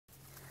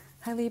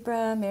Hi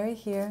Libra, Mary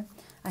here.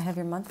 I have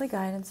your monthly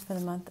guidance for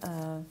the month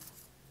of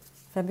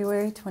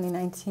February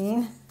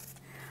 2019.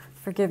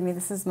 Forgive me,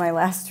 this is my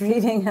last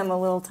reading. I'm a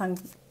little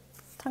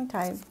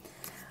tongue-tied.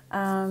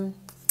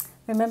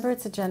 Remember,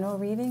 it's a general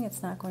reading.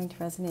 It's not going to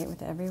resonate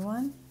with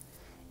everyone.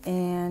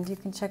 And you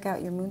can check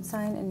out your moon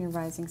sign and your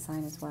rising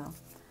sign as well.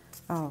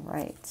 All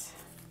right. Let's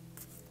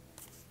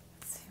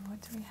see, what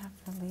do we have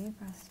for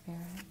Libra, Spirit?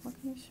 What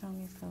can you show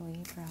me for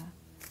Libra?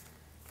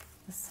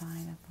 The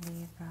sign of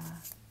Libra.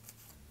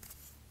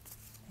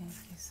 Thank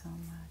you so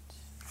much.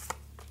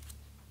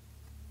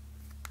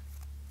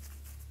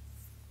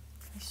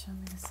 Please show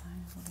me the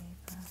sign of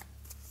Libra.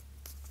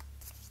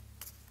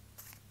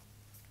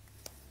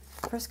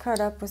 First card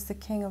up was the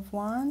King of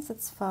Wands.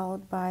 It's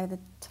followed by the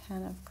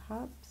Ten of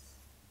Cups.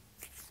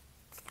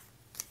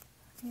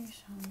 What can you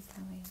show me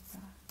for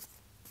Libra?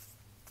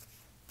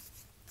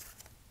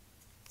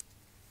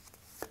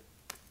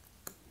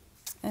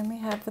 And we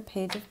have the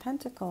Page of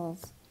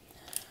Pentacles.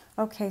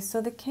 Okay,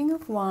 so the King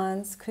of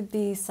Wands could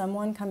be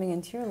someone coming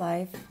into your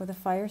life with a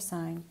fire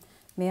sign,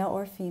 male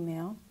or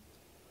female.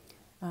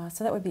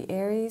 So that would be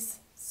Aries,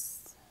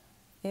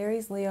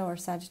 Leo, or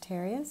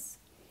Sagittarius.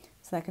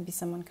 So that could be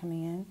someone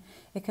coming in.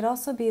 It could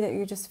also be that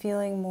you're just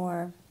feeling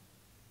more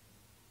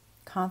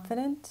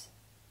confident,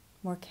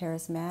 more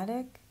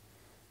charismatic.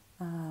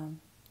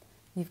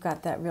 You've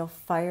got that real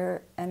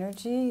fire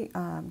energy,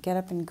 get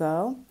up and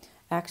go,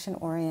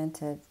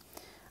 action-oriented.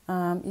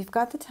 You've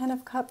got the Ten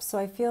of Cups, so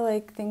I feel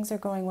like things are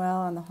going well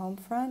on the home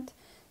front.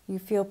 You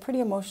feel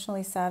pretty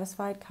emotionally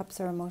satisfied. Cups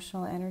are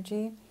emotional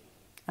energy.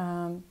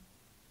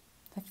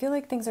 I feel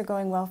like things are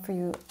going well for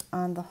you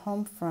on the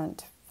home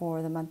front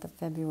for the month of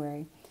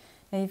February.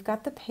 Now you've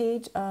got the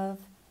Page of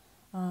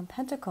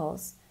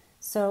Pentacles.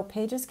 So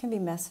pages can be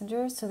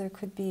messengers, so there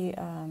could be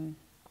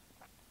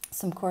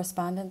some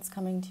correspondence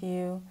coming to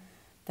you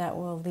that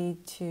will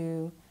lead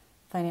to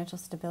financial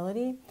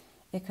stability.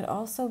 It could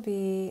also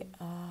be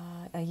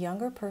a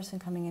younger person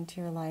coming into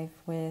your life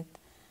with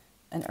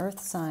an earth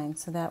sign.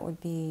 So that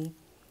would be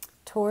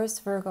Taurus,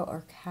 Virgo,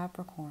 or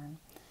Capricorn.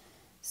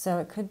 So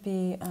it could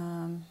be,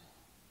 let's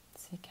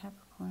see,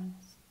 Capricorn.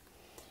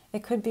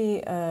 It could be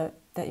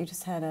that you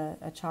just had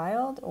a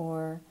child,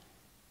 or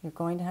you're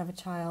going to have a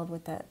child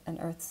with an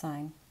earth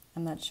sign.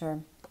 I'm not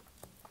sure.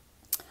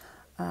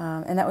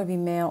 And that would be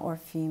male or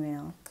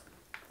female.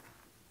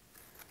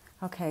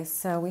 Okay,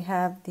 so we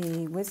have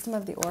the Wisdom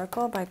of the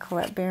Oracle by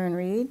Colette Baron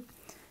Reid,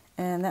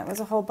 and that was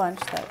a whole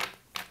bunch that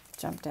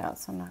jumped out,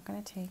 so I'm not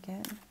going to take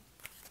it.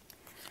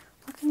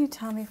 What can you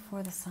tell me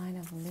for the sign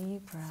of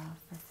Libra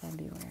for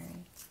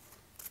February?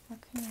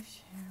 What can you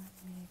share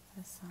with me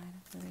for the sign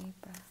of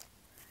Libra?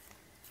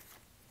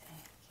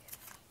 Thank you,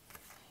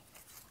 thank you, thank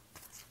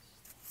you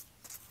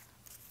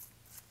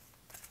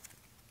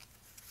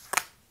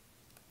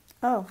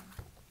so much. Oh,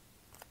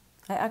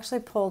 I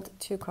actually pulled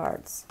two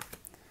cards.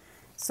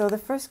 So the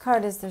first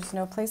card is There's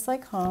No Place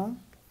Like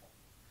Home.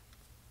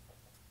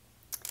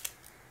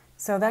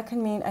 So that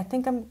can mean,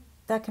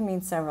 that can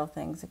mean several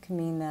things. It can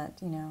mean that,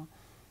 you know,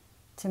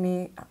 to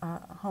me,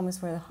 home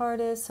is where the heart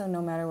is, so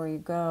no matter where you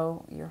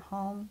go, you're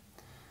home.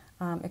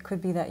 It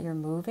could be that you're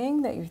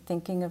moving, that you're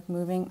thinking of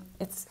moving.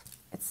 It's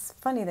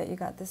funny that you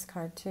got this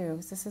card too,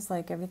 because this is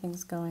like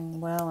everything's going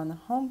well on the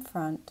home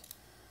front.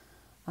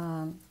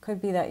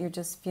 Could be that you're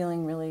just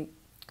feeling really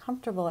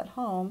comfortable at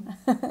home.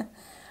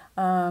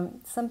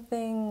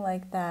 Something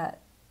like that.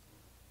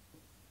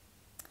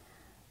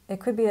 It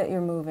could be that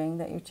you're moving,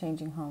 that you're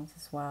changing homes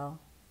as well.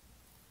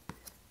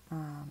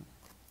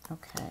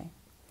 Okay.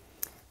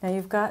 Now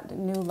you've got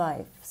new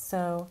life.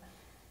 So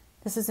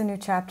this is a new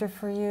chapter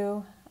for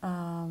you.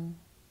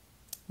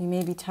 You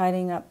may be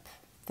tidying up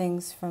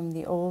things from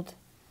the old,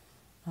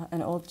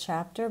 an old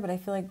chapter, but I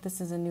feel like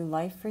this is a new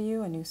life for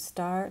you, a new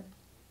start.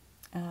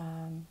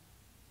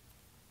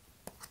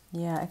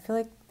 Yeah, I feel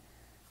like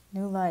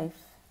new life.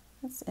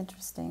 That's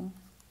interesting.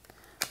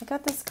 I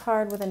got this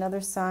card with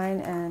another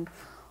sign, and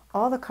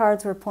all the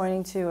cards were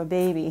pointing to a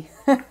baby,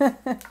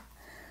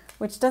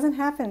 which doesn't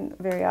happen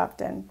very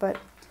often, but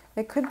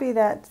it could be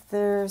that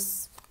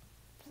there's,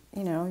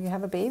 you know, you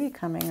have a baby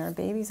coming, or a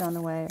baby's on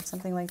the way, or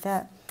something like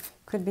that.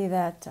 Could be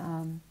that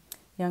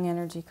young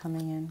energy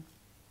coming in.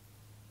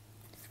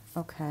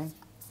 Okay.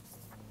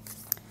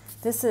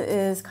 This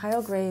is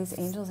Kyle Gray's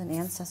Angels and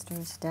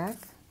Ancestors deck.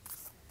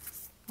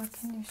 What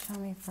can you show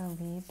me for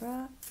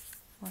Libra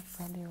for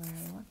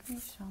February? What can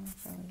you show me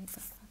for Libra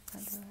for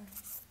February?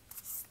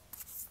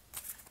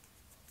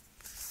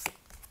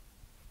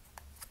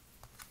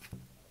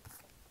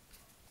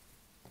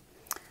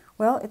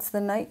 Well, it's the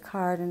Knight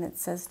card, and it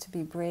says to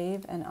be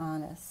brave and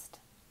honest.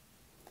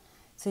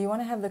 So you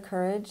want to have the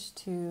courage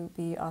to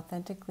be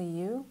authentically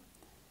you.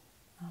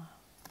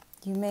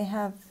 You may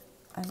have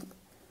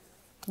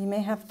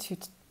to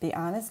be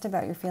honest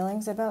about your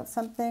feelings about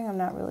something. I'm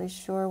not really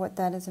sure what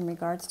that is in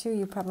regards to.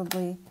 You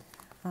probably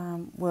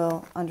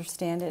will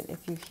understand it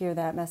if you hear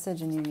that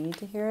message and you need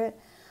to hear it.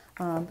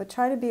 But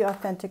try to be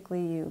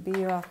authentically you. Be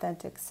your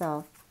authentic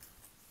self.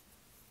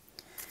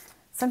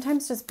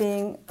 sometimes just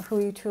being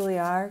who you truly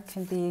are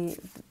can be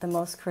the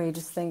most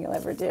courageous thing you'll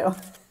ever do.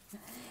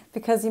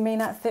 Because you may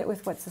not fit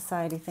with what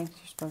society thinks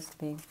you're supposed to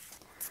be.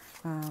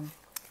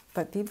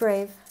 But be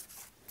brave.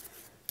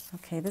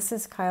 Okay, this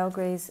is Kyle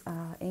Gray's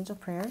Angel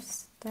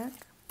Prayers deck.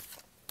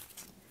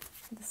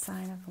 The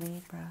sign of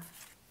Libra.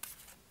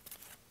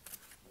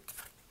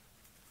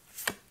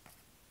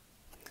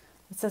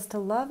 It says to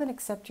love and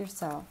accept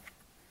yourself.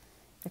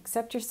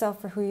 Accept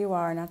yourself for who you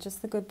are, not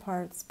just the good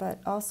parts, but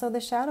also the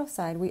shadow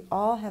side. We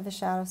all have a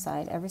shadow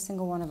side, every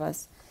single one of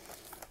us.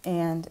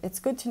 And it's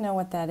good to know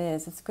what that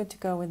is. It's good to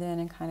go within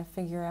and kind of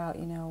figure out,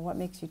 you know, what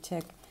makes you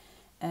tick.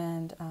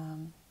 And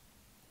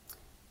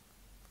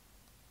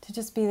to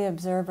just be the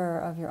observer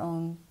of your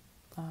own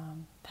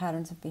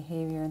patterns of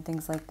behavior and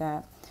things like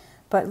that.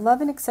 But love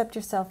and accept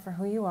yourself for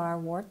who you are,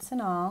 warts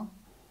and all.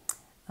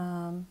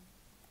 And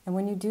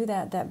when you do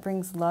that, that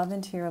brings love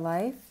into your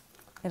life.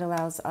 It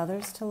allows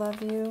others to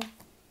love you.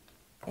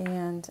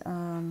 And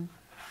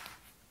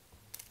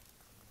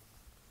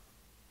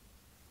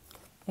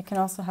it can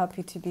also help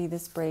you to be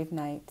this brave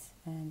knight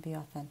and be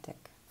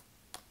authentic.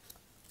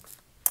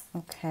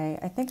 Okay,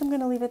 I think I'm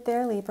going to leave it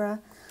there, Libra.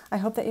 I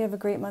hope that you have a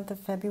great month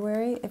of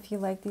February. If you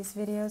like these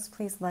videos,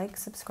 please like,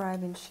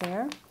 subscribe, and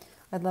share.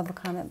 I'd love a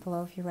comment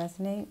below if you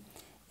resonate.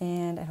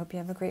 And I hope you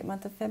have a great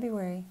month of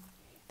February.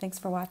 Thanks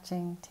for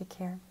watching. Take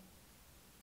care.